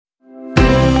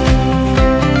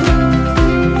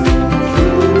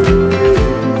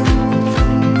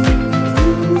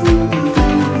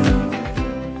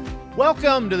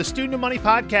Welcome to the Student of Money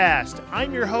podcast.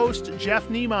 I'm your host, Jeff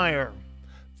Niemeyer.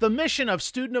 The mission of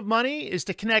Student of Money is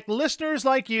to connect listeners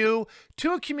like you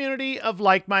to a community of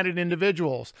like-minded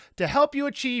individuals to help you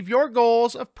achieve your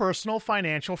goals of personal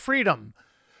financial freedom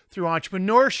through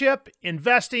entrepreneurship,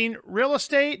 investing, real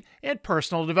estate, and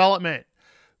personal development.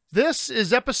 This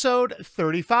is episode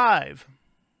 35.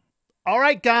 All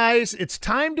right, guys, it's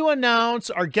time to announce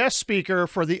our guest speaker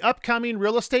for the upcoming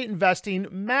Real Estate Investing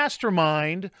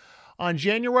Mastermind on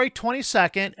January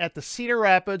 22nd at the Cedar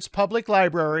Rapids Public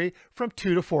Library from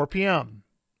 2 to 4 p.m.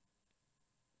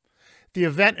 The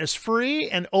event is free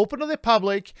and open to the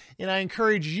public, and I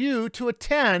encourage you to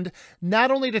attend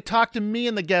not only to talk to me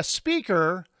and the guest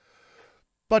speaker,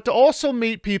 but to also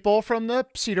meet people from the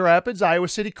Cedar Rapids, Iowa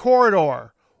City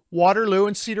corridor, Waterloo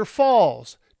and Cedar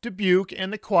Falls, Dubuque,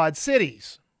 and the Quad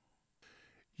Cities.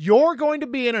 You're going to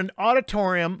be in an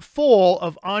auditorium full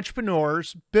of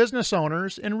entrepreneurs, business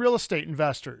owners, and real estate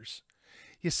investors.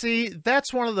 You see,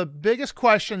 that's one of the biggest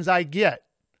questions I get.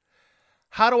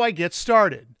 How do I get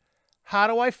started? How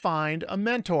do I find a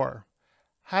mentor?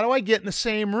 How do I get in the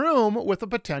same room with a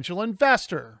potential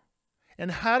investor?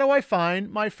 And how do I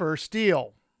find my first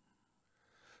deal?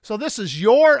 So this is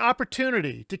your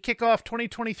opportunity to kick off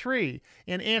 2023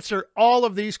 and answer all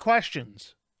of these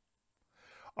questions.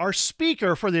 Our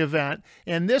speaker for the event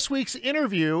and this week's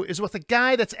interview is with a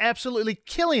guy that's absolutely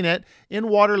killing it in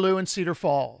Waterloo and Cedar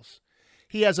Falls.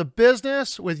 He has a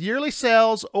business with yearly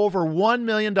sales over $1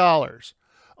 million,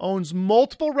 owns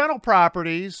multiple rental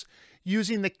properties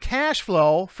using the cash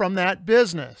flow from that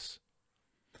business,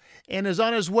 and is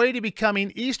on his way to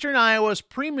becoming Eastern Iowa's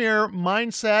premier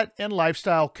mindset and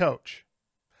lifestyle coach.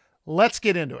 Let's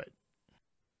get into it.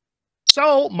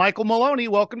 So, Michael Maloney,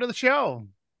 welcome to the show.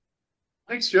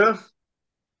 Thanks, Jeff.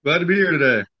 Glad to be here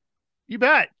today. You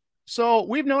bet. So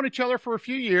we've known each other for a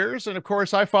few years, and of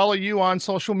course, I follow you on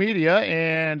social media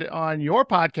and on your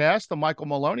podcast, The Michael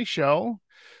Maloney Show.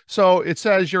 So it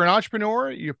says you're an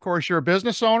entrepreneur, of course, you're a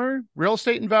business owner, real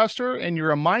estate investor, and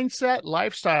you're a mindset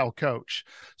lifestyle coach.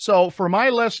 So for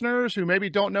my listeners who maybe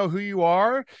don't know who you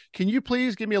are, can you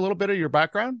please give me a little bit of your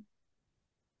background?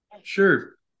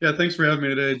 Sure. Yeah, thanks for having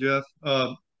me today, Jeff.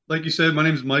 Like you said, my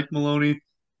name is Mike Maloney.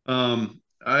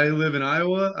 I live in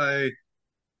Iowa.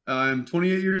 I'm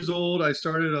 28 years old. I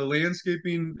started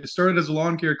it started as a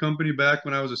lawn care company back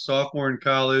when I was a sophomore in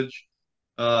college.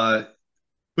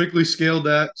 Quickly scaled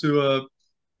that to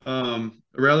a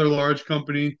rather large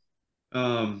company,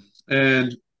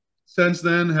 and since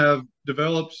then have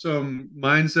developed some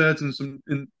mindsets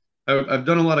and I've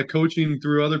done a lot of coaching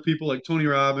through other people like Tony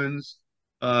Robbins,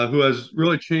 who has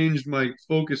really changed my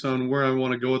focus on where I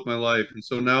want to go with my life. And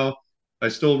so now I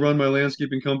still run my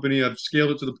landscaping company. I've scaled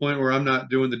it to the point where I'm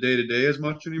not doing the day-to-day as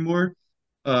much anymore,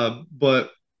 but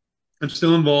I'm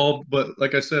still involved. But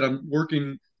like I said, I'm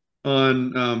working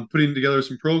on putting together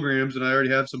some programs, and I already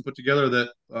have some put together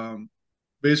that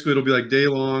basically it'll be like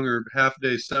day-long or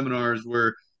half-day seminars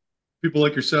where people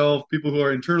like yourself, people who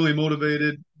are internally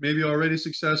motivated, maybe already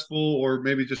successful, or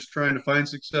maybe just trying to find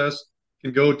success,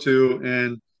 can go to.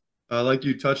 And like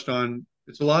you touched on,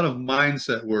 it's a lot of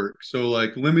mindset work. So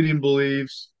like limiting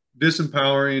beliefs,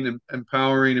 disempowering and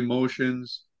empowering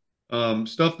emotions,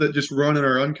 stuff that just run in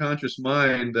our unconscious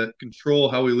mind that control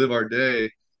how we live our day.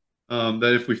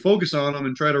 That if we focus on them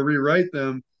and try to rewrite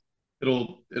them,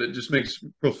 it just makes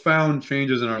profound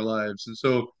changes in our lives. And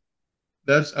so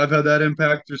I've had that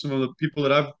impact through some of the people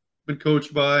that I've been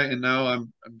coached by, and now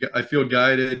I feel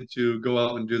guided to go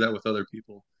out and do that with other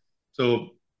people.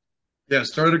 So yeah,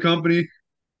 started a company,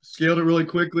 scaled it really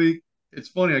quickly. It's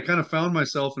funny, I kind of found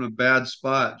myself in a bad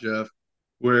spot, Jeff,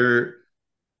 where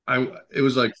it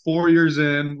was like 4 years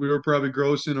in, we were probably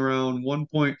grossing around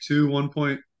 1.2,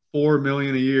 1.4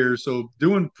 million a year. So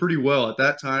doing pretty well. At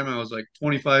that time, I was like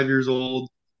 25 years old.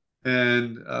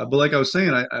 And but like I was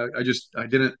saying, I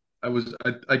didn't I was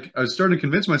starting to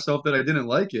convince myself that I didn't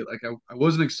like it. Like I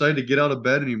wasn't excited to get out of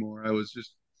bed anymore. I was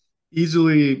just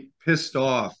easily pissed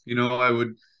off. You know, I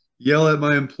would yell at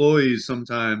my employees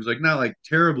sometimes, like not like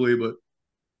terribly, but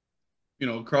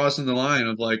crossing the line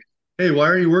of like, hey, why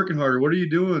are you working harder? What are you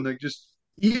doing? Like just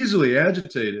easily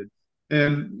agitated.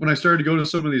 And when I started to go to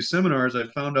some of these seminars, I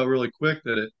found out really quick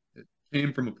that it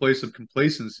came from a place of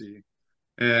complacency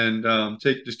and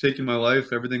just taking my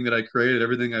life, everything that I created,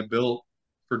 everything I built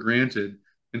for granted.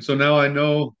 And so now I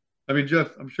know, I mean, Jeff,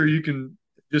 I'm sure you can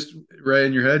just right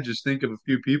in your head, just think of a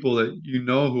few people that you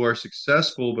know who are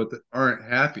successful, but that aren't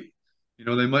happy. You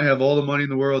know, they might have all the money in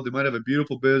the world. They might have a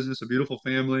beautiful business, a beautiful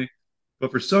family, but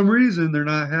for some reason they're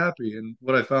not happy. And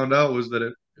what I found out was that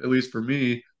at least for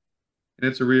me, and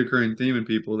it's a reoccurring theme in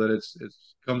people that it's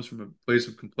comes from a place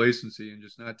of complacency and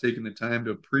just not taking the time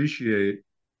to appreciate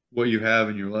what you have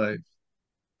in your life.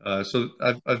 So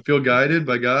I feel guided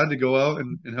by God to go out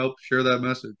and help share that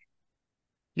message.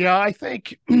 Yeah, I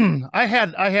think I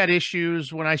had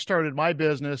issues when I started my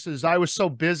business. Is I was so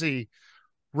busy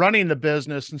running the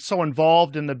business and so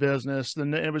involved in the business,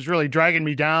 then it was really dragging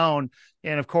me down.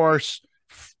 And of course,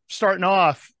 starting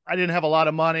off, I didn't have a lot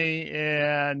of money,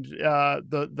 and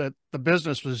the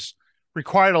business was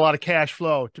required a lot of cash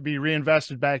flow to be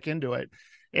reinvested back into it.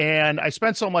 And I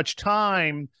spent so much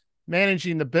time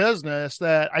managing the business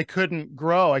that I couldn't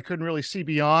grow. I couldn't really see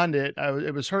beyond it.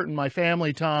 It was hurting my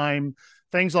family time,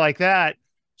 things like that.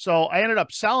 So I ended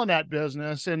up selling that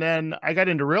business, and then I got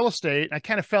into real estate. I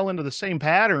kind of fell into the same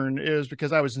pattern, is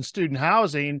because I was in student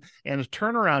housing, and the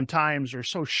turnaround times are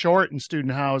so short in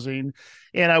student housing.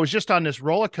 And I was just on this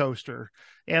roller coaster,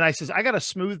 and I says, I got to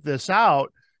smooth this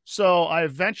out. So I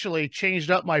eventually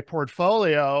changed up my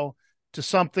portfolio to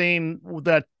something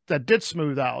that did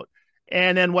smooth out.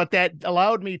 And then what that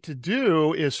allowed me to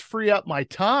do is free up my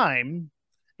time,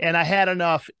 and I had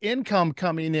enough income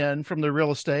coming in from the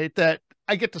real estate that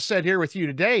I get to sit here with you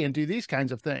today and do these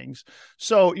kinds of things.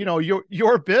 So,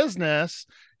 your business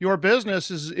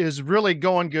is really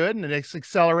going good, and it's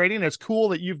accelerating. It's cool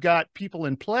that you've got people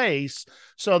in place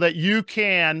so that you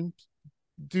can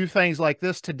do things like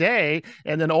this today.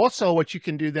 And then also what you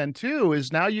can do then too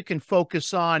is now you can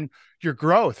focus on your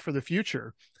growth for the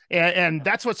future. And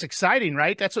that's what's exciting,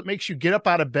 right? That's what makes you get up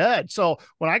out of bed. So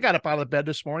when I got up out of bed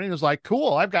this morning, it was like,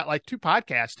 cool, I've got like two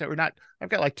podcasts that were not, I've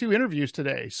got like two interviews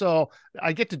today. So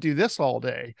I get to do this all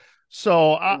day.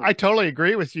 So I totally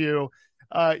agree with you.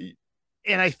 And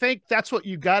I think that's what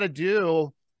you got to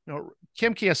do.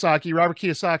 Kim Kiyosaki, Robert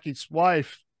Kiyosaki's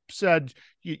wife, said,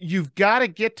 you've got to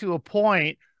get to a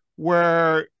point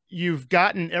where you've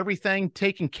gotten everything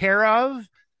taken care of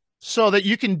so that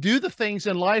you can do the things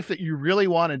in life that you really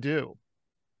want to do.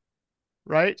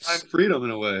 Right. Time freedom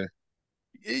in a way.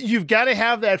 You've got to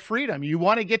have that freedom. You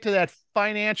want to get to that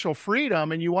financial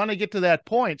freedom, and you want to get to that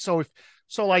point. So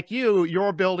like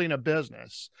you're building a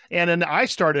business, and then I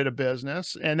started a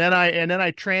business, and then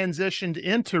I transitioned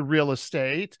into real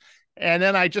estate, and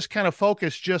then I just kind of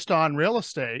focused just on real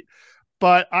estate.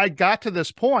 But I got to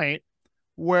this point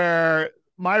where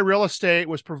my real estate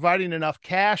was providing enough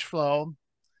cash flow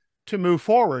to move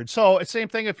forward. So it's same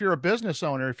thing if you're a business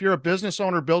owner,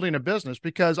 building a business,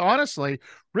 because honestly,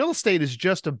 real estate is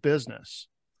just a business.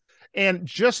 And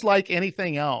just like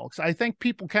anything else, I think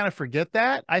people kind of forget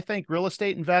that. I think real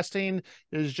estate investing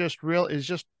is just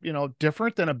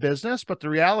different than a business. But the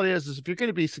reality is if you're going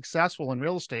to be successful in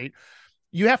real estate,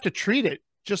 you have to treat it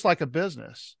just like a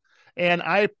business. And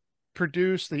I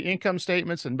produce the income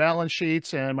statements and balance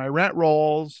sheets and my rent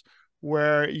rolls,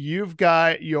 where you've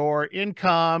got your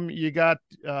income, you got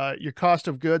your cost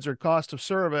of goods or cost of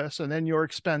service, and then your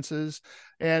expenses.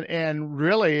 And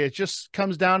really, it just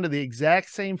comes down to the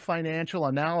exact same financial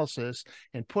analysis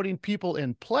and putting people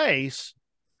in place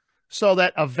so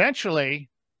that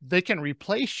eventually they can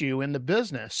replace you in the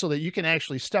business so that you can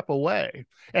actually step away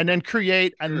and then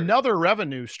create another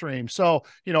revenue stream. So,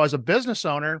 as a business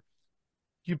owner,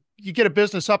 you get a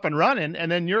business up and running,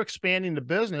 and then you're expanding the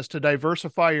business to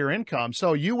diversify your income.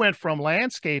 So you went from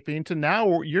landscaping to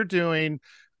now you're doing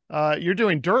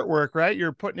dirt work, right?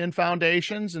 You're putting in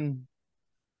foundations and.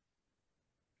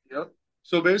 Yep.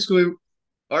 So basically,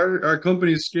 our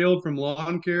company is scaled from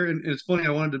lawn care, and it's funny.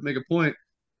 I wanted to make a point.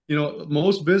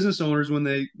 Most business owners when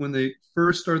they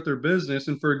first start their business,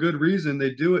 and for a good reason,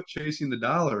 they do it chasing the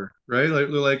dollar, right? Like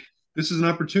they're like, this is an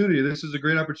opportunity. This is a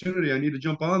great opportunity. I need to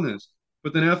jump on this.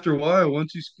 But then after a while,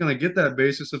 once you kind of get that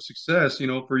basis of success,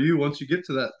 for you, once you get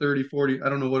to that 30, 40, I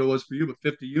don't know what it was for you, but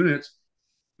 50 units,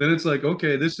 then it's like,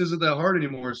 okay, this isn't that hard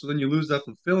anymore. So then you lose that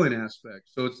fulfilling aspect.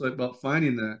 So it's like about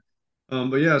finding that.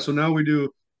 But yeah, so now we do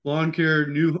lawn care,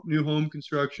 new home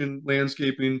construction,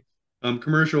 landscaping,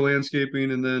 commercial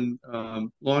landscaping, and then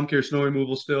lawn care, snow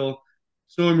removal still.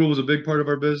 Snow removal is a big part of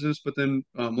our business, but then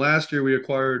last year we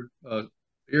acquired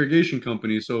irrigation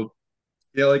company. So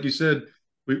yeah, like you said,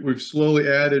 we've slowly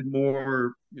added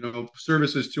more,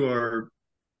 services to our,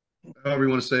 however you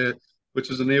want to say it, which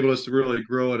has enabled us to really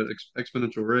grow at an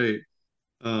exponential rate.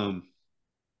 Um,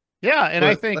 Yeah, and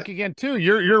I but think again too,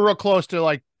 you're real close to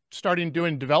like starting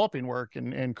doing developing work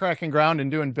and cracking ground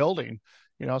and doing building.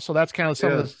 So that's kind of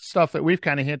some of yeah, the stuff that we've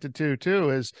kind of hinted to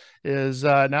too, is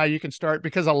now you can start,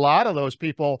 because a lot of those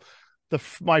people,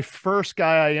 my first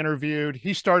guy I interviewed,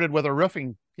 he started with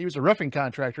he was a roofing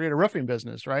contractor. He had a roofing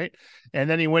business, right? And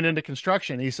then he went into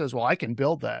construction. He says, well, I can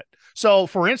build that. So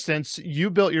for instance,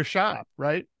 you built your shop,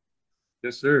 right?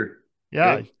 yes, sir.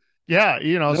 Yeah. Yep. Yeah.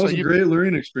 And that So was a you great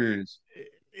learning experience.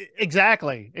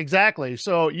 exactly.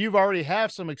 So you've already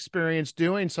have some experience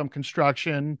doing some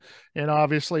construction and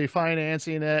obviously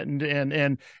financing it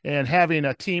and having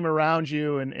a team around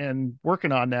you and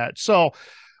working on that. So,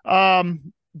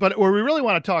 but what we really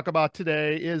want to talk about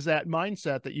today is that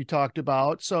mindset that you talked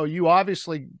about. So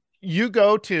you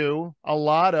go to a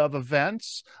lot of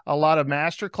events, a lot of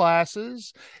master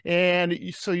classes, and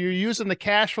so you're using the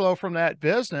cash flow from that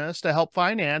business to help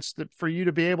finance that for you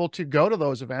to be able to go to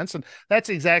those events. And that's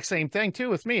the exact same thing too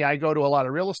with me. I go to a lot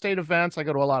of real estate events. I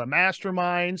go to a lot of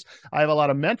masterminds. I have a lot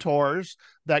of mentors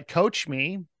that coach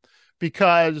me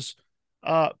because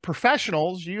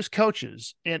professionals use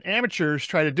coaches and amateurs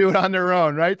try to do it on their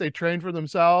own, right? They train for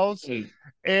themselves.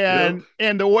 Yep.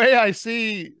 And the way I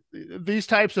see these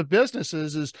types of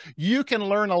businesses is you can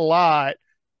learn a lot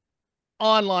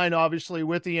online, obviously,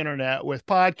 with the internet, with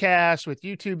podcasts, with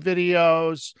YouTube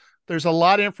videos. There's a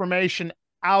lot of information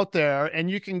out there, and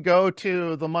you can go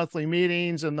to the monthly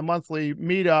meetings and the monthly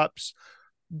meetups,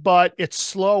 but it's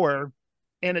slower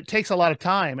and it takes a lot of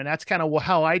time. And that's kind of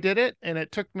how I did it. And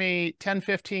it took me 10,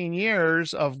 15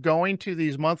 years of going to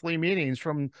these monthly meetings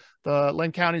from the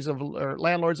Lynn counties of or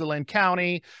landlords of Lynn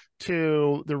County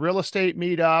to the real estate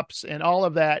meetups and all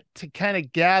of that to kind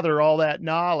of gather all that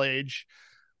knowledge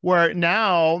where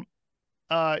now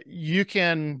you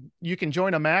can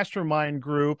join a mastermind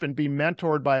group and be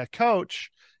mentored by a coach.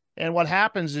 And what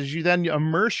happens is you then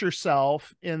immerse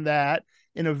yourself in that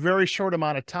in a very short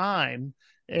amount of time.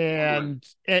 And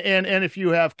if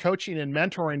you have coaching and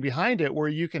mentoring behind it where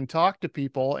you can talk to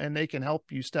people and they can help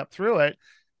you step through it,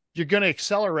 you're going to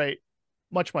accelerate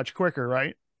much, much quicker,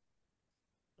 right?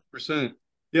 Percent.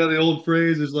 Yeah, the old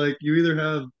phrase is like you either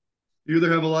have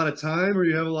a lot of time or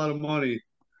you have a lot of money.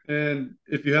 And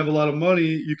if you have a lot of money,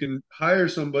 you can hire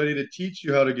somebody to teach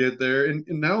you how to get there. And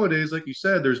nowadays, like you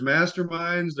said, there's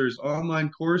masterminds, there's online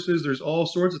courses, there's all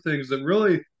sorts of things that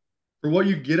really, for what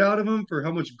you get out of them, for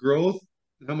how much growth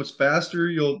and how much faster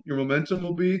your momentum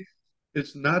will be,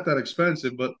 it's not that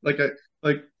expensive. But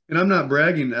and I'm not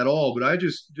bragging at all, but I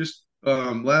just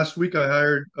last week I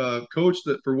hired a coach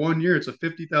that for 1 year it's a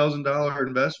 $50,000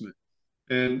 investment.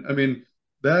 And I mean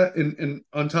that, and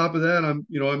on top of that, I'm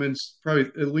in probably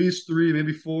at least three,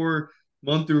 maybe 4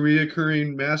 monthly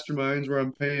reoccurring masterminds where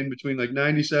I'm paying between like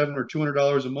 97 or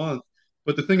 $200 a month.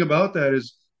 But the thing about that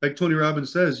is, like Tony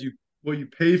Robbins says, you what you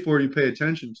pay for, you pay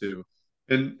attention to.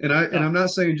 And Yeah. I'm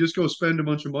not saying just go spend a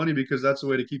bunch of money because that's the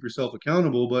way to keep yourself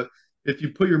accountable. But if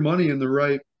you put your money in the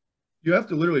right, you have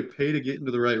to literally pay to get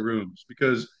into the right rooms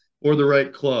because, or the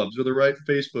right clubs or the right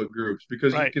Facebook groups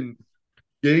because you Right. can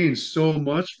gain so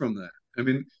much from that. I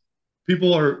mean,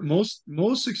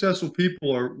 most successful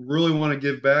people are really want to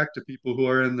give back to people who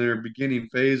are in their beginning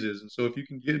phases. And so if you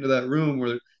can get into that room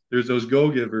where there's those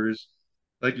go-givers,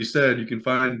 like you said, you can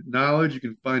find knowledge, you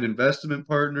can find investment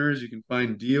partners, you can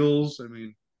find deals. I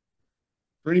mean,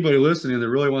 for anybody listening that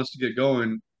really wants to get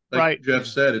going, like Right. Jeff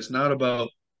said, it's not about,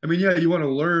 I mean, yeah, you want to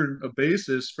learn a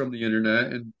basis from the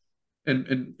internet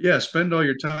and yeah, spend all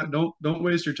your time. Don't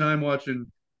waste your time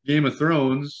watching Game of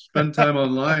Thrones. Spend time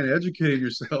online educating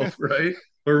yourself, right?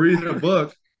 Or reading a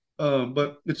book.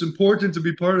 But it's important to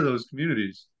be part of those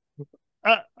communities.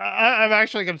 I'm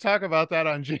actually going to talk about that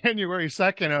on January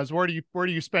 2nd. As where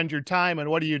do you spend your time and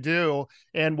what do you do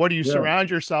and what do you Yeah.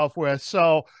 surround yourself with?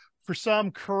 So for some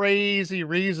crazy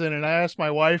reason, and I asked my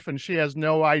wife and she has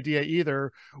no idea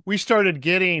either, we started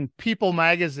getting People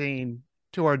magazine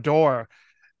to our door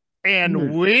and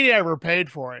Hmm. we never paid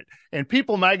for it. And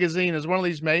People magazine is one of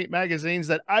these magazines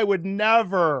that I would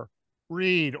never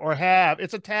read or have.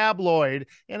 It's a tabloid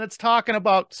and it's talking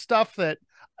about stuff that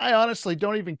I honestly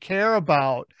don't even care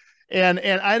about. And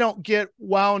I don't get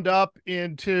wound up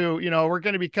into, we're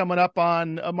going to be coming up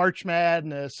on a March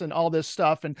Madness and all this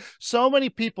stuff. And so many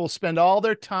people spend all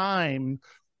their time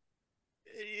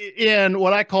in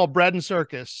what I call bread and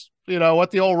circus.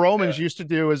 What the old Romans Yeah. used to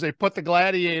do is they put the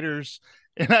gladiators,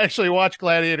 and I actually watched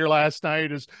Gladiator last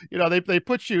night, is they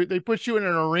put you in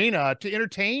an arena to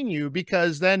entertain you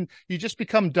because then you just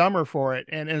become dumber for it.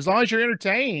 And as long as you're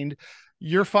entertained,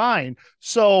 you're fine.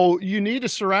 So you need to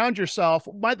surround yourself.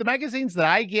 The magazines that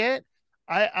I get,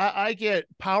 I get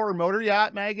Power Motor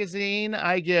Yacht magazine,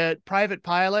 I get Private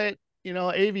Pilot,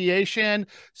 aviation.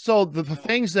 So the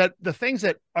things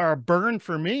that are burned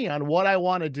for me on what I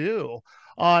want to do,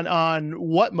 on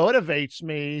what motivates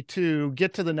me to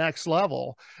get to the next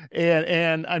level.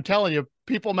 And I'm telling you,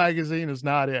 People magazine is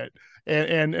not it.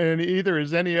 and either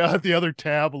is any of the other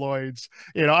tabloids.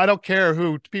 I don't care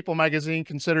who People Magazine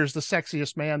considers the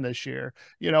sexiest man this year.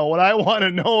 What I want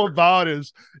to know about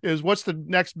is what's the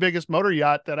next biggest motor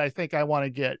yacht that I think I want to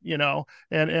get, and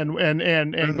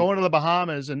going to the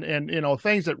Bahamas, and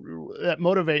things that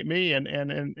motivate me and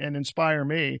inspire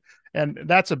me. And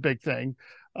that's a big thing.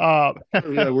 Oh,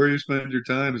 yeah, where you spend your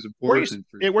time is important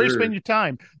for where you spend sure. your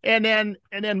time. And then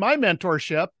my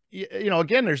mentorship,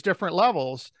 again, there's different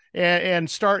levels. And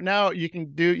starting out, you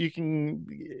can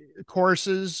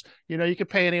courses, you could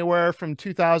pay anywhere from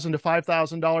 $2,000 to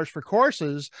 $5,000 for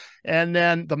courses. And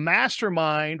then the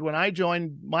mastermind, when I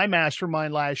joined my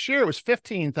mastermind last year, it was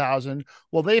 15,000.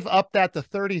 Well, they've upped that to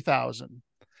 30,000.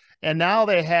 And now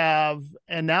they have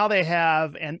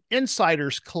an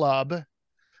insiders club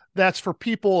that's for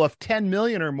people of 10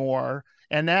 million or more,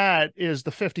 and that is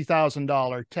the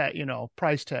 $50,000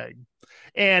 price tag.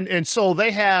 And so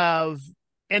they have,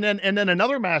 and then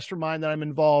another mastermind that I'm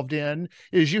involved in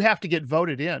is you have to get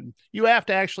voted in. You have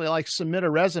to actually like submit a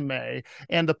resume,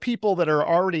 and the people that are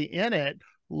already in it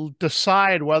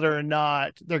decide whether or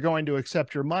not they're going to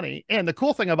accept your money. And the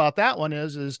cool thing about that one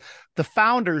is the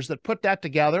founders that put that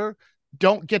together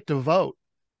don't get to vote,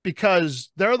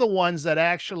 because they're the ones that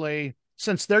actually,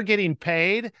 since they're getting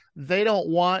paid, they don't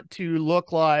want to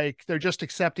look like they're just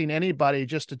accepting anybody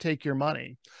just to take your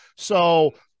money.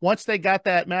 So once they got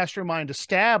that mastermind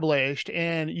established,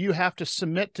 and you have to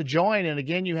submit to join, and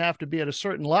again, you have to be at a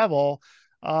certain level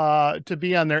to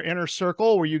be on their inner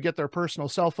circle, where you get their personal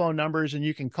cell phone numbers and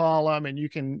you can call them, and you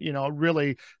can,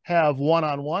 really have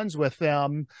one-on-ones with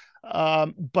them.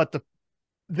 But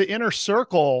the inner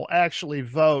circle actually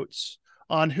votes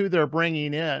on who they're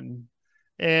bringing in,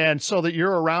 and so that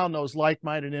you're around those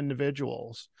like-minded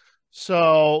individuals.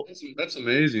 So That's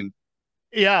amazing.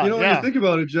 yeah, When you yeah, think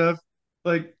about it, Jeff,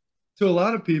 like to a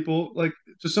lot of people, like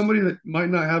to somebody that might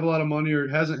not have a lot of money or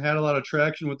hasn't had a lot of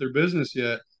traction with their business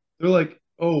yet, they're like,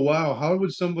 oh wow, how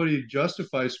would somebody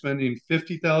justify spending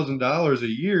 $50,000 a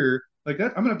year like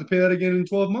that? I'm gonna have to pay that again in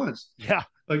 12 months. yeah,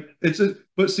 Like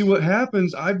but see what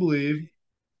happens, I believe,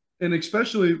 and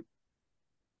especially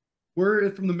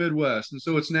we're from the Midwest, and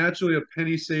so it's naturally a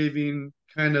penny saving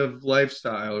kind of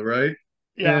lifestyle, right?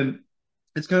 yeah, And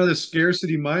it's kind of the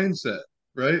scarcity mindset,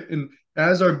 right? And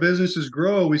as our businesses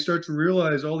grow, we start to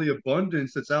realize all the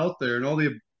abundance that's out there and all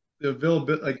the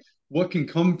availability, like what can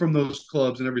come from those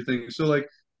clubs and everything. So,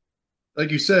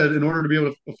 like you said, in order to be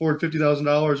able to afford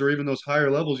 $50,000 or even those higher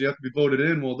levels, you have to be voted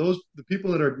in. Well, the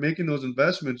people that are making those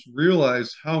investments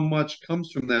realize how much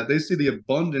comes from that. They see the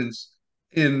abundance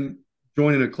in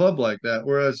joining a club like that,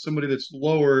 whereas somebody that's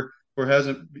lower or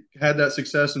hasn't had that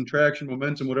success and traction,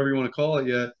 momentum, whatever you want to call it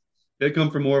yet, they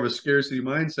come from more of a scarcity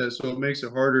mindset, so it makes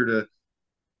it harder to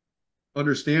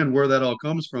understand where that all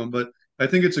comes from. But I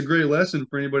think it's a great lesson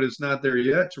for anybody that's not there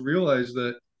yet to realize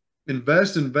that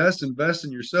invest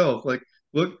in yourself. Like,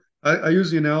 look, I use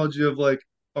the analogy of like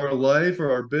our life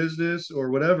or our business or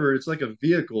whatever. It's like a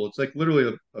vehicle. It's like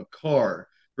literally a car,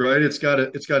 right? It's got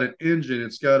an engine.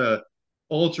 It's got a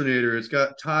alternator. It's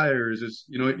got tires.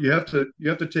 You have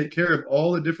to take care of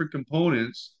all the different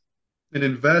components and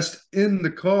invest in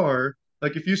the car.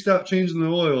 Like if you stop changing the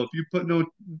oil, if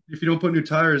you don't put new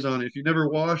tires on it, if you never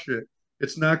wash it,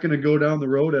 it's not going to go down the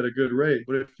road at a good rate.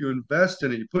 But if you invest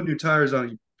in it, you put new tires on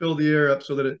it, you fill the air up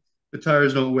so that the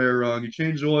tires don't wear wrong, you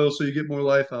change the oil so you get more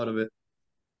life out of it.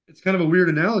 It's kind of a weird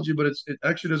analogy, but it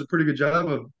actually does a pretty good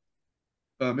job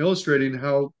of illustrating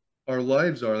how our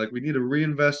lives are. Like we need to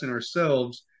reinvest in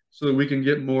ourselves so that we can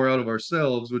get more out of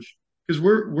ourselves, which because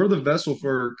we're the vessel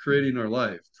for creating our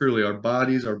life. Truly, our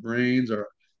bodies, our brains, our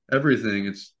everything.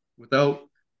 It's without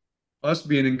us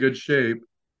being in good shape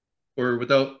or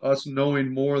without us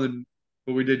knowing more than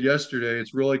what we did yesterday,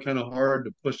 it's really kind of hard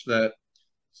to push that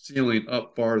ceiling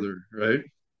up farther, right?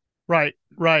 right,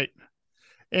 right.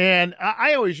 And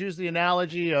I always use the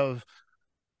analogy of,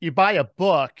 you buy a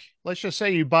book. Let's just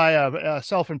say you buy a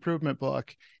self-improvement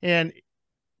book, and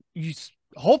you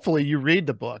hopefully you read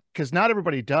the book, because not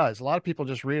everybody does. A lot of people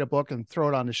just read a book and throw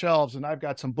it on the shelves, and I've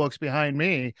got some books behind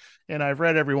me and I've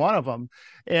read every one of them.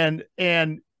 And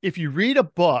if you read a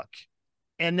book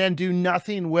and then do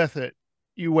nothing with it,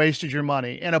 you wasted your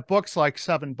money. And a book's like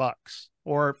 $7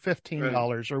 or Right.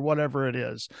 $15 or whatever it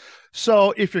is.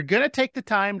 So if you're going to take the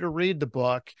time to read the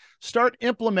book, start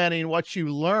implementing what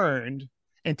you learned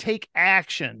and take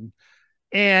action.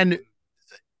 And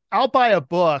I'll buy a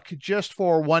book just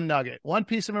for one nugget, one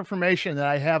piece of information that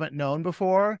I haven't known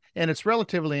before, and it's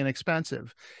relatively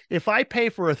inexpensive. If I pay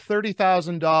for a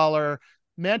 $30,000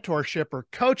 mentorship or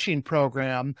coaching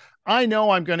program, I know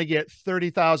I'm going to get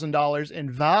 $30,000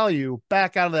 in value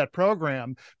back out of that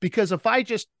program, because if I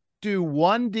just do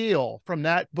one deal from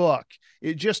that book,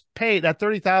 it just paid, that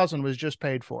 30,000 was just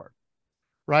paid for,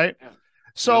 right? Yeah. Yep.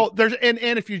 So there's, and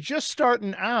if you're just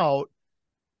starting out,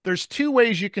 there's two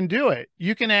ways you can do it.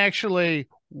 You can actually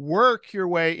work your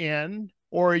way in,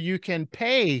 or you can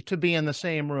pay to be in the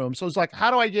same room. So it's like,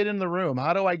 how do I get in the room?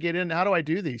 How do I get in? How do I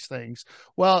do these things?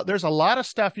 Well, there's a lot of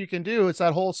stuff you can do. It's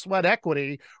that whole sweat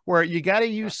equity, where you got to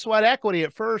use sweat equity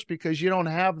at first because you don't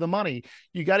have the money.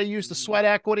 You got to use the sweat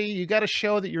equity. You got to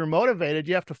show that you're motivated.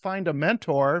 You have to find a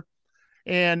mentor.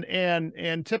 And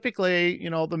typically,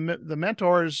 the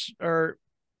mentors are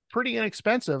pretty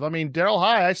inexpensive. I mean, Daryl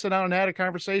High, I sat down and had a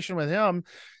conversation with him.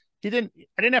 I didn't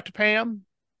have to pay him.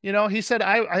 He said,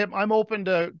 I'm open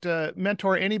to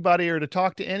mentor anybody or to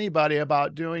talk to anybody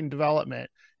about doing development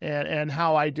and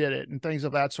how I did it and things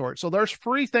of that sort. So there's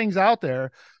free things out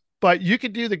there, but you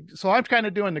could so I'm kind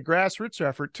of doing the grassroots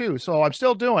effort too. So I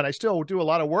still do a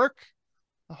lot of work,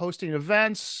 hosting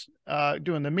events,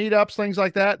 doing the meetups, things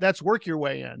like that. That's work your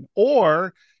way in.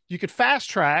 Or you could fast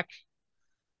track,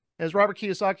 as Robert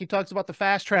Kiyosaki talks about the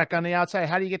fast track on the outside.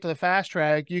 How do you get to the fast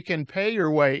track? You can pay your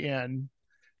way in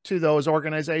to those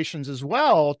organizations as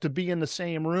well, to be in the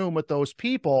same room with those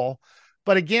people.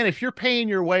 But again, if you're paying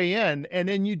your way in and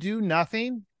then you do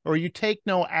nothing or you take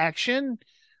no action,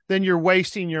 then you're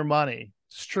wasting your money.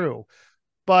 It's true.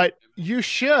 But you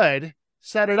should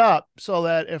set it up so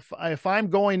that if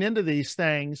I'm going into these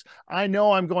things, I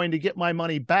know I'm going to get my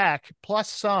money back plus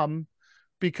some,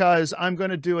 because I'm going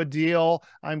to do a deal.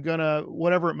 I'm going to,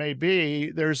 whatever it may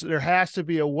be, there has to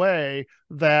be a way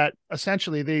that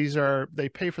essentially they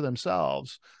pay for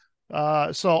themselves.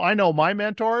 So I know my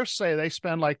mentors say they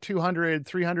spend like 200,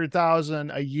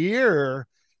 300,000 a year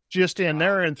just in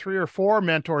there in 3 or 4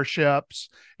 mentorships.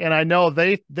 And I know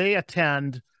they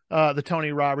attend the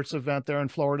Tony Roberts event there in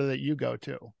Florida that you go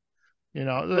to,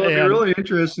 Well, it'd be really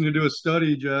interesting to do a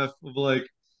study, Jeff, of like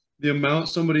the amount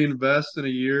somebody invests in a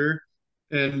year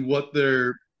and what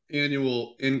their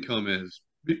annual income is.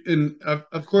 And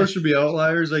of course, there'd be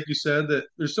outliers, like you said, that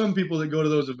there's some people that go to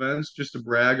those events just to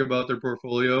brag about their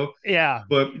portfolio. yeah,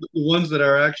 But the ones that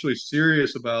are actually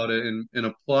serious about it and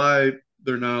apply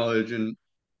their knowledge and,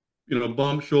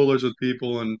 bump shoulders with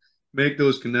people and make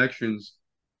those connections,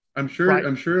 I'm sure, right.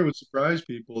 I'm sure it would surprise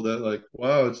people that like,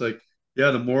 wow, it's like,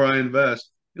 yeah, the more I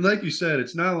invest. And like you said,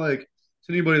 it's not like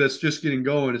to anybody that's just getting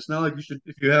going. It's not like you should,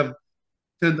 if you have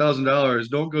 $10,000,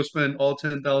 don't go spend all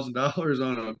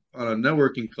 $10,000 on a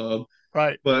networking club.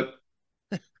 Right. But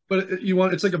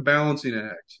it's like a balancing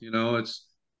act.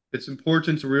 It's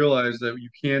important to realize that you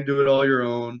can't do it all your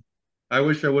own. I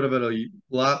wish I would have at a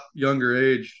lot younger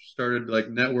age started like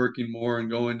networking more and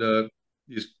going to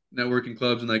these networking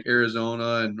clubs in like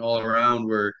Arizona and all around,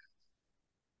 where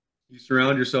you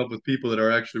surround yourself with people that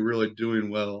are actually really doing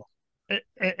well.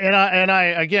 And I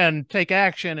again take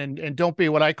action and don't be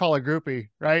what I call a groupie,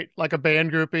 right? Like a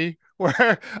band groupie,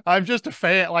 where I'm just a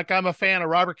fan. Like I'm a fan of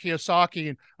Robert Kiyosaki,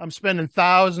 and I'm spending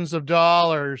thousands of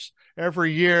dollars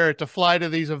every year to fly to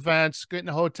these events, get in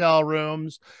hotel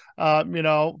rooms,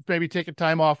 maybe taking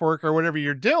time off work or whatever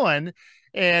you're doing,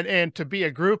 and to be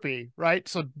a groupie, right?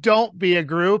 So don't be a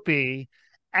groupie.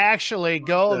 Actually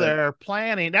go there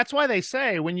planning. That's why they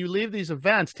say when you leave these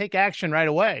events, take action right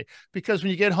away, because when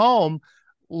you get home,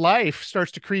 life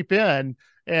starts to creep in,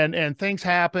 and things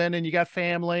happen, and you got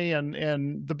family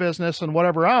and the business and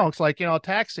whatever else, like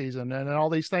tax season and all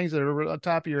these things that are on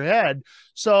top of your head.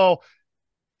 So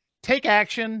take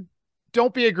action.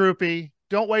 Don't be a groupie.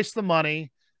 Don't waste the money.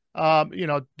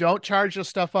 Don't charge this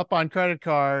stuff up on credit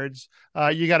cards.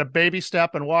 You got to baby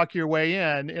step and walk your way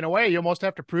in. In a way, you almost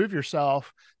have to prove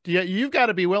yourself. You've got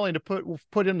to be willing to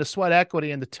put in the sweat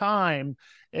equity and the time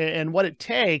and what it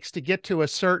takes to get to a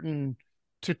certain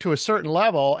to a certain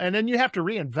level, and then you have to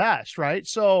reinvest, right?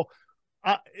 So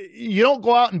you don't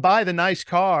go out and buy the nice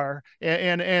car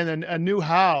and a new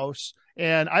house.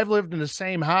 And I've lived in the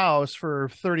same house for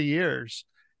 30 years,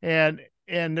 and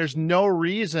there's no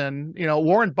reason,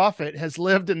 Warren Buffett has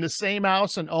lived in the same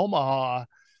house in Omaha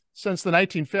since the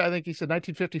 1950, I think he said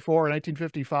 1954 or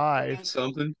 1955. That's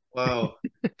something. Wow.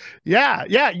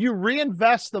 Yeah. You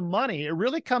reinvest the money. It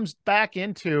really comes back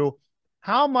into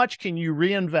how much can you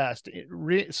reinvest?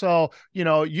 So,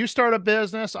 you start a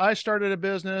business. I started a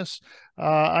business.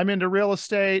 I'm into real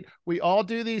estate. We all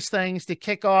do these things to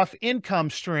kick off income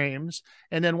streams.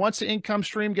 And then once the income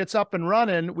stream gets up and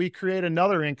running, we create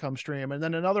another income stream, and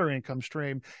then another income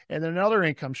stream, and then another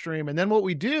income stream. And then what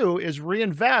we do is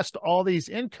reinvest all these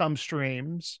income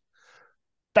streams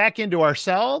back into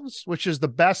ourselves, which is the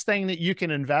best thing that you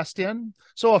can invest in.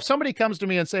 So if somebody comes to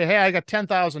me and say, "Hey, I got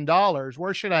 $10,000,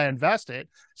 where should I invest it?"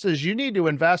 Says you need to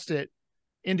invest it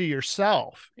into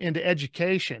yourself, into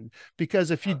education. Because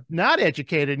if you're not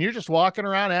educated and you're just walking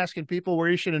around asking people where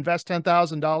you should invest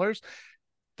 $10,000,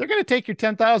 they're going to take your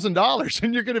 $10,000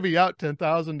 and you're going to be out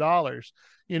 $10,000,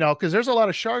 because there's a lot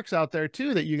of sharks out there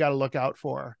too that you got to look out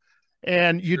for.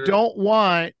 And Sure. you don't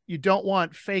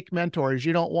want fake mentors.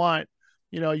 You don't want,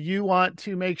 you want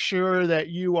to make sure that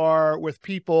you are with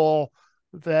people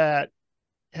that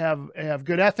have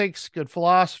good ethics, good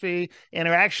philosophy, and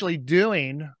are actually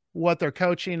doing what they're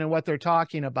coaching and what they're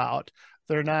talking about.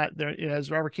 They're,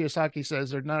 as Robert Kiyosaki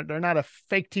says, they're not a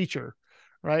fake teacher,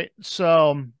 right?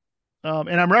 So,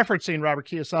 and I'm referencing Robert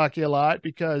Kiyosaki a lot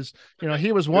because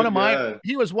he was one of Good my guy.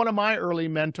 he was one of my early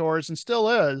mentors and still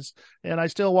is, and I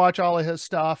still watch all of his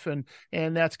stuff, and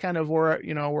that's kind of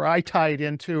where I tied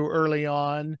into early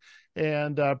on,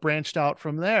 and branched out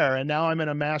from there. And now I'm in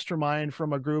a mastermind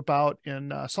from a group out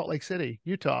in Salt Lake City,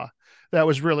 Utah.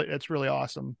 It's really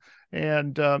awesome.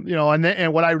 And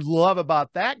and what I love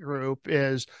about that group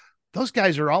is those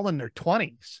guys are all in their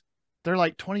 20s. They're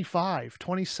like 25,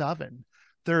 27.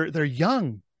 They're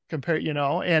young compared,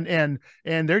 and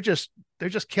they're just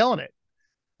killing it.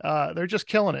 They're just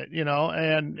killing it,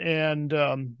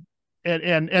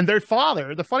 and their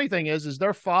father, the funny thing is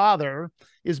their father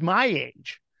is my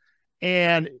age,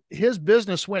 and his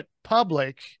business went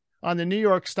public on the New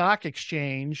York Stock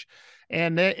Exchange,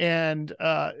 and they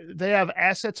have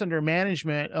assets under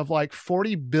management of like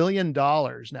 $40 billion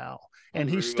now. And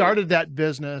he Unreal. started that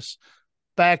business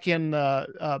back in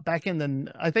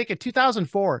the I think in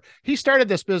 2004. He started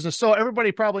this business, so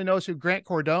everybody probably knows who Grant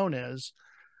Cardone is.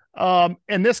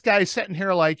 And this guy's sitting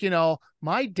here like,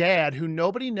 my dad, who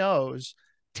nobody knows,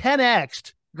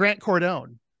 10x'd Grant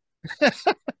Cardone.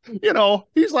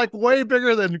 He's like way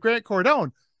bigger than Grant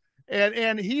Cardone.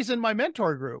 And he's in my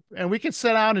mentor group, and we can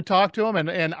sit down and talk to him.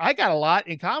 And I got a lot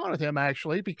in common with him,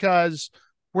 actually, because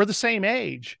we're the same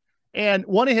age. And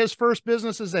one of his first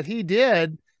businesses that he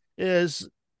did is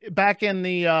back in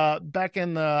the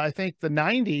I think the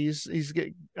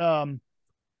 90s.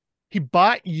 He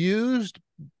bought used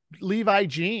Levi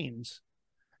jeans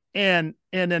and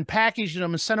then packaged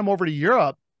them and sent them over to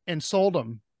Europe and sold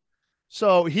them,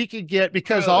 so he could get,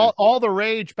 because Really? all the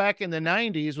rage back in the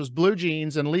 90s was blue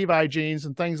jeans and Levi jeans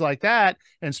and things like that,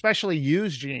 and especially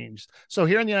used jeans. So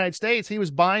here in the United States, he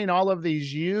was buying all of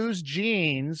these used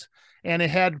jeans, and it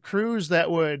had crews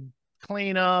that would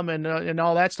clean them and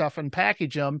all that stuff and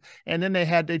package them, and then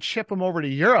they'd ship them over to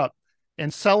Europe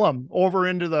and sell them over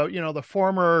into the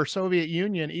former Soviet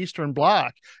Union Eastern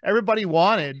Bloc. Everybody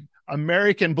wanted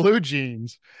American blue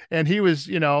jeans, and he was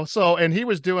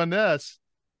doing this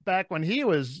back when he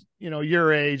was,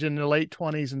 your age, in the late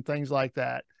 20s and things like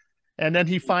that. And then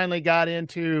he finally got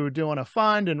into doing a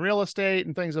fund and real estate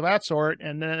and things of that sort.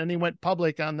 And then he went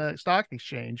public on the stock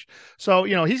exchange. So,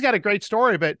 he's got a great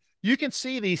story, but you can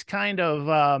see these kind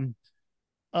of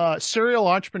serial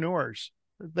entrepreneurs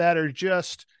that are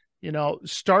just,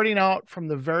 starting out from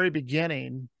the very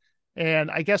beginning.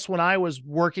 And I guess when I was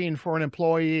working for an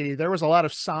employee, there was a lot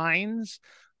of signs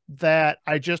that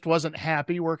I just wasn't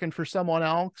happy working for someone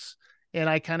else. And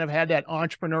I kind of had that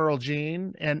entrepreneurial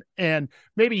gene. And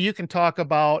maybe you can talk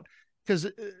about, because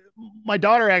my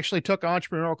daughter actually took an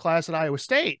entrepreneurial class at Iowa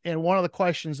State. And one of the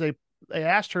questions they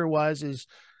asked her is,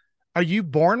 are you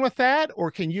born with that, or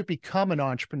can you become an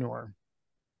entrepreneur?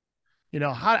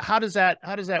 How does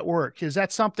that work? Is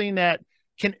that something that,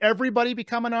 can everybody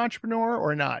become an entrepreneur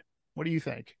or not? What do you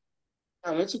think?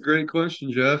 Oh, that's a great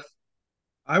question, Jeff.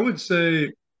 I would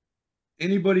say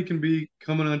anybody can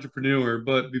become an entrepreneur,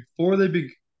 but before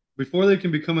they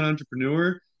can become an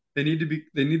entrepreneur, they need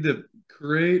to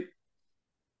create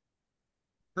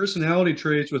personality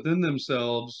traits within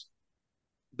themselves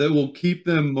that will keep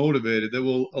them motivated, that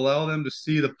will allow them to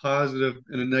see the positive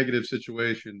in a negative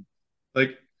situation.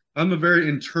 Like, I'm a very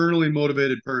internally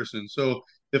motivated person. So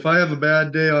if I have a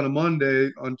bad day on a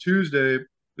Monday, on Tuesday,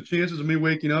 the chances of me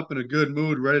waking up in a good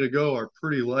mood, ready to go, are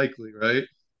pretty likely, right?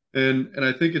 And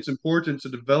I think it's important to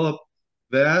develop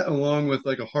that along with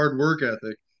like a hard work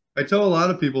ethic. I tell a lot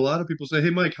of people say, "Hey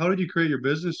Mike, how did you create your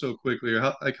business so quickly?" Or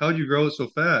how did you grow it so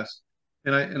fast?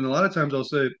 And a lot of times I'll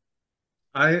say,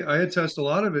 I attest a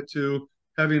lot of it to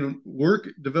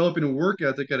developing a work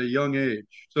ethic at a young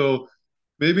age. So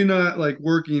maybe not like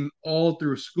working all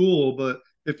through school, but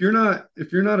if you're not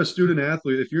a student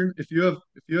athlete, if you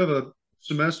have a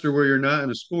semester where you're not in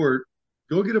a sport,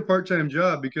 go get a part-time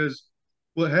job, because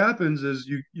what happens is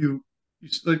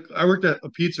like I worked at a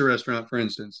pizza restaurant, for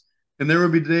instance, And there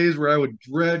would be days where I would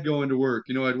dread going to work.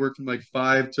 I'd work from like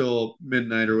 5 till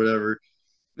midnight or whatever.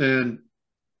 And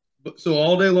so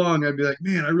all day long, I'd be like,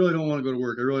 man, I really don't want to go to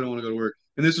work. I really don't want to go to work.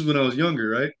 And this is when I was younger,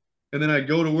 right? And then I'd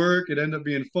go to work. It'd end up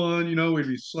being fun. We'd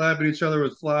be slapping each other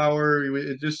with flour.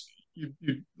 It just, you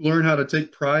learn how to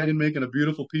take pride in making a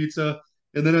beautiful pizza.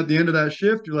 And then at the end of that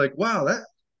shift, you're like, wow,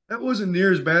 that wasn't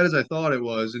near as bad as I thought it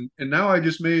was. And now I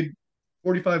just made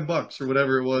 $45 or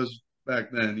whatever it was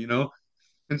back then.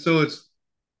 And so it's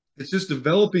just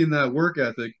developing that work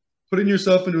ethic, putting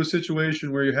yourself into a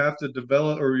situation where you have to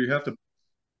develop or you have to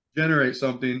generate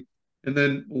something, and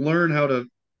then learn how to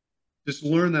just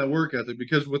learn that work ethic,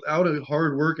 because without a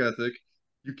hard work ethic,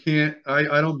 you can't,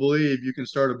 I don't believe you can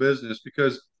start a business,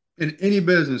 because in any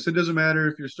business, it doesn't matter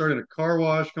if you're starting a car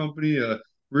wash company, a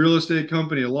real estate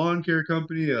company, a lawn care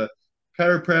company, a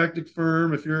chiropractic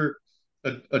firm, if you're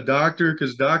a doctor,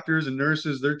 because doctors and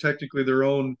nurses, they're technically their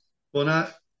own, well,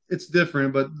 not, it's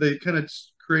different, but they kind of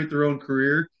create their own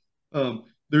career.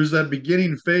 There's that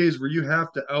beginning phase where you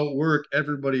have to outwork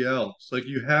everybody else. Like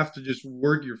you have to just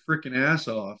work your freaking ass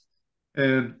off.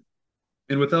 And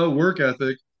without work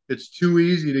ethic, it's too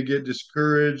easy to get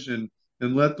discouraged and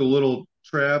let the little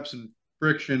traps and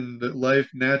friction that life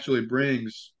naturally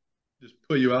brings just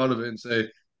put you out of it and say,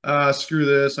 screw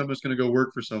this, I'm just going to go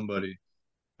work for somebody.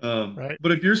 Right.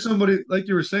 But if you're somebody, like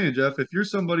you were saying, Jeff, if you're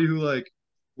somebody who like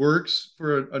works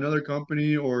for another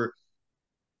company or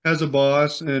has a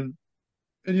boss, and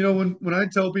when I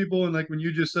tell people, and like when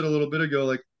you just said a little bit ago,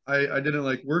 like I didn't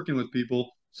like working with people,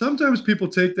 sometimes people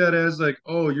take that as like,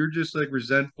 oh, you're just like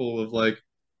resentful of like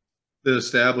the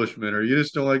establishment, or you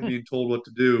just don't like being told what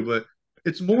to do. But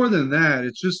it's more than that.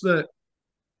 It's just that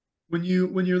when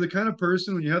you're the kind of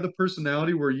person, when you have the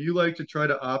personality where you like to try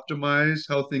to optimize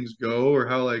how things go, or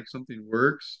how like something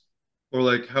works, or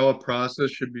like how a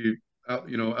process should be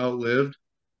outlived,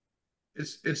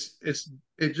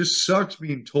 it just sucks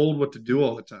being told what to do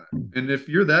all the time. And if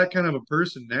you're that kind of a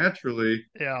person naturally,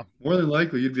 Yeah. more than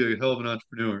likely you'd be a hell of an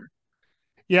entrepreneur.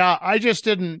 Yeah, I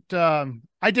didn't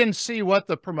see what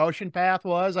the promotion path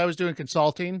was. I was doing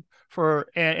consulting for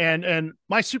and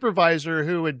my supervisor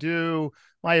who would do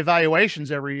my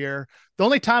evaluations every year. The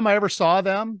only time I ever saw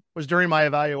them was during my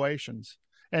evaluations.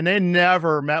 And they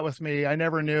never met with me. I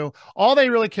never knew. All they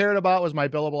really cared about was my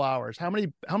billable hours. How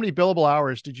many billable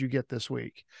hours did you get this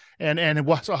week?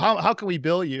 So how can we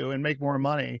bill you and make more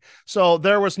money? So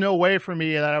there was no way for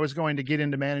me that I was going to get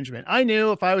into management. I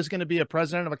knew if I was going to be a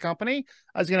president of a company,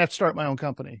 I was going to have to start my own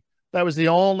company. That was the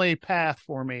only path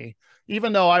for me.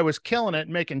 Even though I was killing it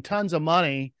and making tons of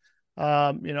money,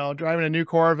 driving a new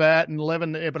Corvette and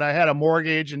living, but I had a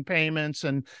mortgage and payments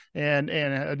and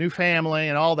a new family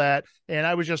and all that. And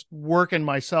I was just working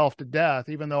myself to death,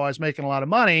 even though I was making a lot of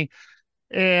money.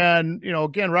 And,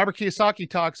 again, Robert Kiyosaki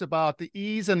talks about the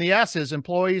E's and the S's,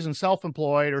 employees and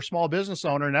self-employed or small business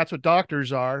owner. And that's what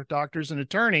doctors are, doctors and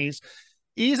attorneys.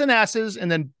 E's and S's, and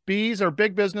then B's are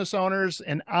big business owners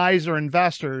and I's are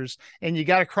investors. And you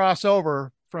got to cross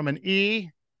over from an E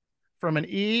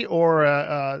or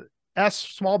a S,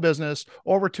 small business,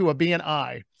 over to a B and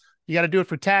I. You got to do it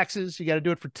for taxes. You got to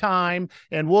do it for time.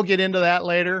 And we'll get into that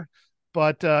later.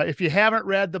 But if you haven't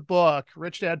read the book,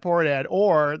 Rich Dad, Poor Dad,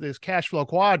 or this cash flow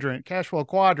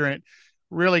quadrant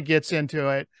really gets into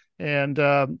it. And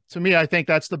to me, I think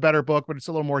that's the better book, but it's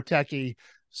a little more techy.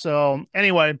 So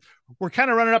anyway, we're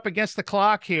kind of running up against the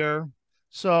clock here.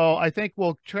 So I think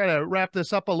we'll try to wrap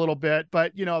this up a little bit.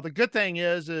 But, the good thing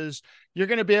is you're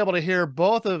going to be able to hear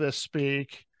both of us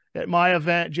speak at my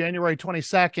event, January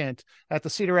 22nd at the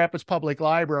Cedar Rapids Public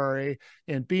Library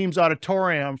in Beams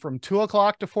Auditorium from 2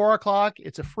 o'clock to 4 o'clock.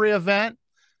 It's a free event.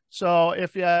 So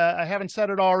if I haven't said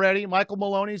it already, Michael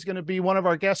Maloney is going to be one of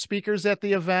our guest speakers at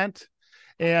the event.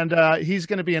 And he's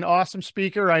going to be an awesome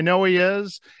speaker. I know he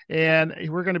is. And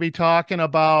we're going to be talking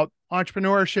about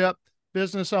entrepreneurship,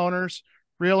 business owners,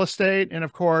 real estate, and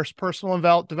of course, personal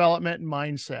development and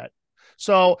mindset.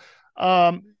 So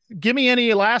give me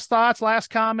any last thoughts, last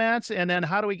comments, and then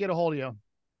how do we get a hold of you?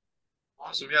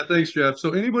 Awesome. Yeah, thanks, Jeff.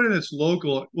 So anybody that's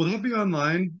local, will that be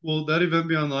online? Will that event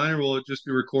be online, or will it just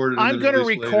be recorded and I'm then going to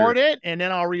released later? record it and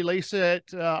then I'll release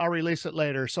it. I'll release it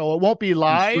later. So it won't be Oh, sweet.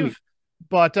 live,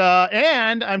 but,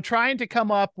 and I'm trying to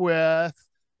come up with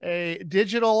a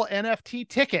digital NFT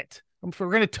ticket.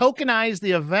 We're going to tokenize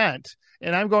the event,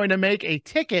 and I'm going to make a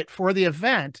ticket for the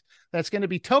event that's going to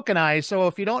be tokenized. So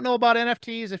if you don't know about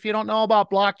NFTs, if you don't know about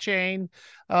blockchain,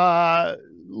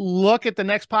 look at the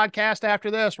next podcast after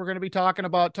this. We're going to be talking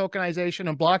about tokenization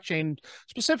and blockchain,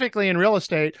 specifically in real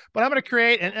estate. But I'm going to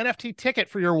create an NFT ticket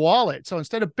for your wallet. So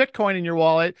instead of Bitcoin in your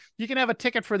wallet, you can have a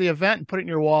ticket for the event and put it in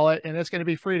your wallet, and it's going to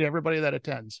be free to everybody that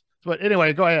attends. But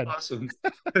anyway, go ahead. Awesome.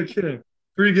 Okay.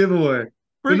 Free giveaway.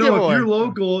 Free But no, if giveaway. you're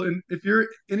local and if you're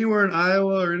anywhere in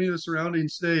Iowa or any of the surrounding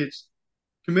states,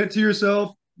 commit to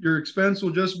yourself. Your expense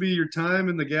will just be your time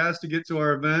and the gas to get to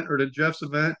our event or to Jeff's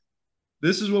event.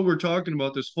 This is what we're talking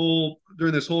about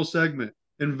during this whole segment.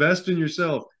 Invest in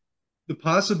yourself. The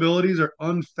possibilities are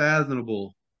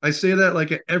unfathomable. I say that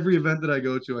like at every event that I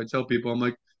go to, I tell people, I'm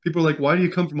like, people are like, why do you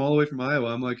come from all the way from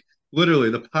Iowa? I'm like, literally,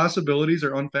 the possibilities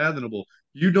are unfathomable.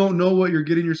 You don't know what you're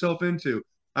getting yourself into.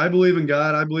 I believe in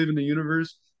God. I believe in the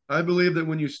universe. I believe that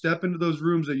when you step into those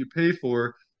rooms that you pay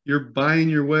for, you're buying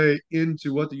your way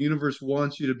into what the universe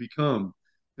wants you to become.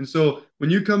 And so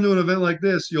when you come to an event like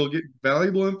this, you'll get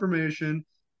valuable information.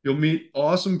 You'll meet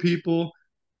awesome people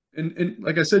and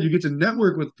like I said, you get to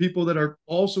network with people that are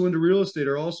also into real estate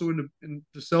or also into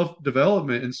self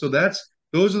development, and so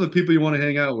those are the people you want to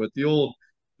hang out with. The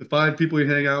five people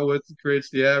you hang out with creates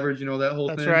the average, that whole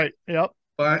That's thing. right. Yep.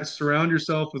 Surround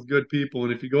yourself with good people,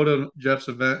 and if you go to Jeff's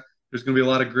event, there's going to be a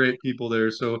lot of great people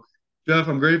there. So, Jeff,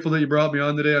 I'm grateful that you brought me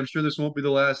on today. I'm sure this won't be the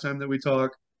last time that we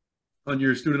talk on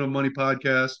your Student of Money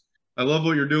podcast. I love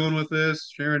what you're doing with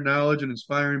this, sharing knowledge and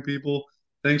inspiring people.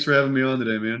 Thanks for having me on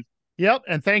today, man. Yep.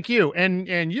 And thank you.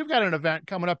 And you've got an event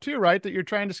coming up too, right? That you're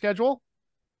trying to schedule?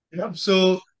 Yep.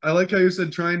 So I like how you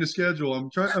said trying to schedule. I'm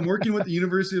working with the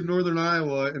University of Northern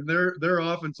Iowa, and they're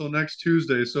off until next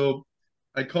Tuesday. So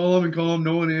I call them and call them.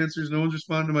 No one answers. No one's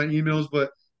responding to my emails. But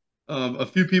a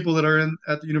few people that are in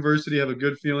at the university have a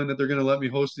good feeling that they're going to let me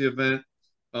host the event.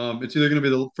 It's either going to be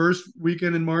the first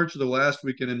weekend in March or the last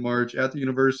weekend in March at the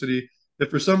university. If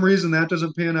for some reason that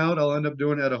doesn't pan out, I'll end up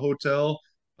doing it at a hotel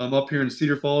up here in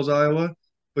Cedar Falls, Iowa.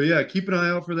 But yeah, keep an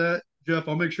eye out for that. Jeff,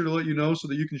 I'll make sure to let you know so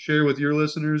that you can share with your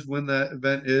listeners when that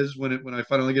event is, when I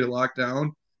finally get it locked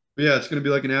down. But yeah, it's going to be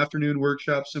like an afternoon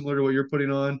workshop similar to what you're putting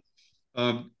on.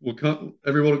 Everyone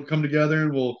will come together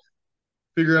and we'll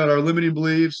figure out our limiting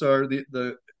beliefs,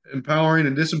 the empowering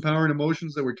and disempowering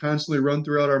emotions that we constantly run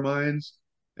throughout our minds.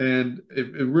 And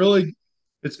it really,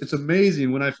 it's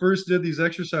amazing. When I first did these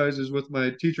exercises with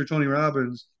my teacher, Tony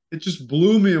Robbins, it just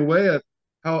blew me away at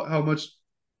how much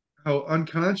how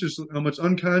much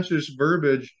unconscious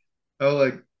verbiage, how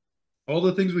like all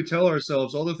the things we tell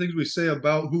ourselves, all the things we say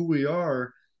about who we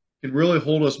are can really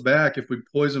hold us back if we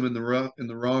poison them in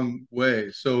the wrong way.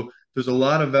 So there's a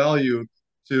lot of value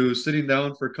to sitting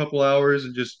down for a couple hours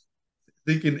and just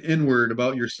thinking inward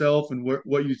about yourself and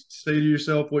what you say to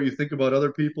yourself, what you think about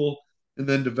other people, and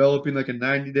then developing like a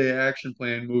 90-day action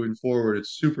plan moving forward.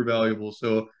 It's super valuable.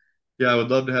 So yeah, I would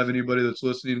love to have anybody that's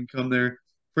listening come there.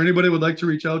 For anybody who would like to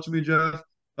reach out to me, Jeff,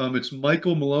 it's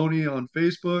Michael Maloney on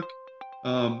Facebook.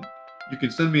 Um, you can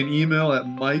send me an email at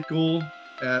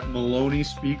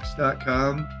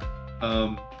michael@maloneyspeaks.com.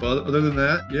 But other than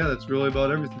that, yeah, that's really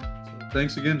about everything. So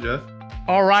thanks again, Jeff.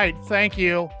 All right. Thank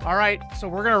you. All right. So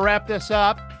we're going to wrap this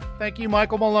up. Thank you,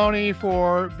 Michael Maloney,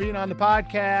 for being on the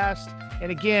podcast. And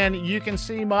again, you can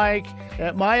see Mike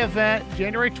at my event,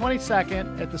 January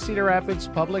 22nd at the Cedar Rapids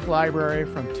Public Library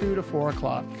from 2 to 4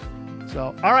 o'clock.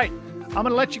 So, all right. I'm going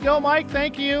to let you go, Mike.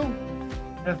 Thank you.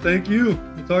 Yeah, thank you.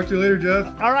 We'll talk to you later, Jeff.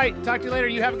 All right. Talk to you later.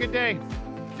 You have a good day.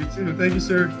 You too. Thank you,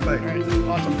 sir. Bye. All right.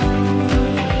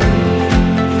 Awesome.